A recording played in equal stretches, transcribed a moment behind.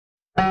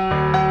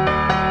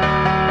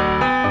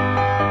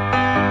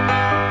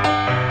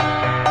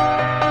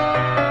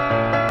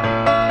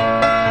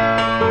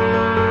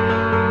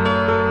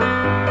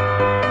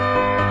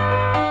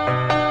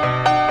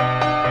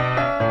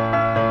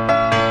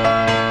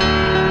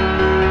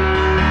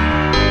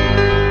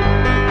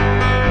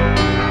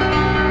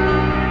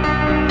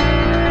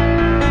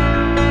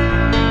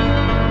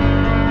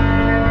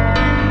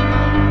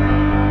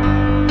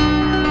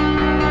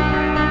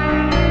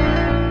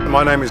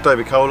My name is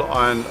David Cole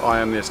and I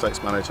am the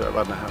Estates Manager at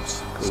Radnor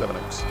House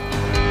Sevenoaks.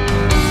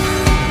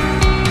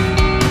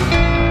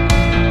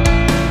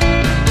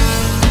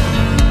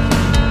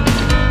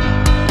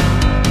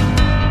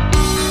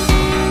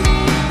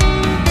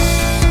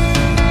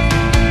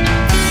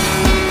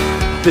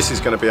 This is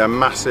going to be a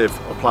massive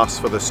plus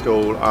for the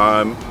school.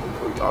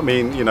 I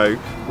mean, you know,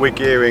 we're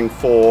gearing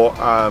for,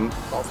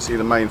 obviously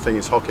the main thing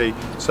is hockey,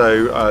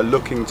 so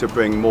looking to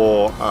bring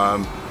more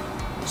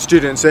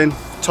students in.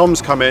 Tom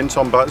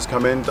Butt's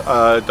come in,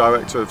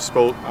 Director of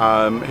Sport.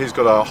 He's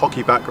got a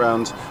hockey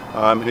background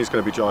and he's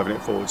going to be driving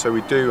it forward. So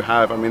we do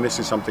have, I mean, this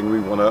is something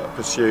we want to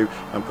pursue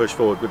and push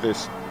forward with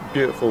this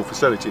beautiful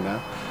facility now.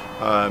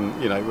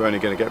 You know, we're only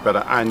going to get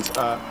better and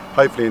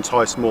hopefully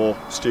entice more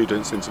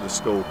students into the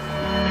school.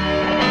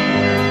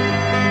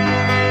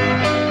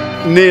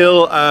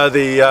 Neil,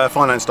 the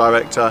finance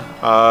director,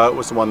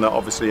 was the one that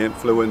obviously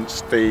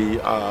influenced the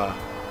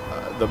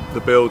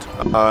build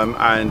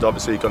and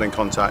obviously got in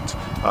contact.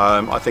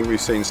 I think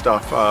we've seen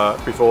stuff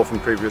before from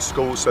previous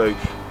schools, so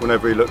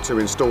whenever we look to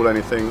install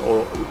anything,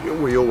 or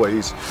we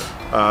always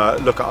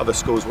look at other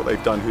schools, what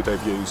they've done, who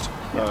they've used,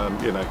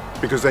 you know,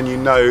 because then you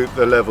know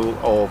the level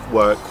of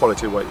work,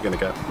 quality of work you're going to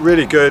get.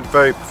 Really good,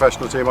 very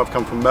professional team. I've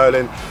come from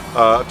Merlin,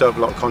 I've dealt with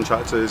a lot of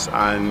contractors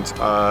and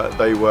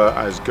they were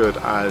as good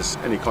as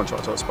any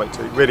contractor I spoke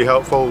to. Really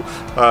helpful,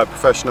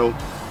 professional,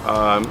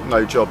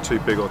 no job too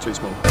big or too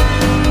small.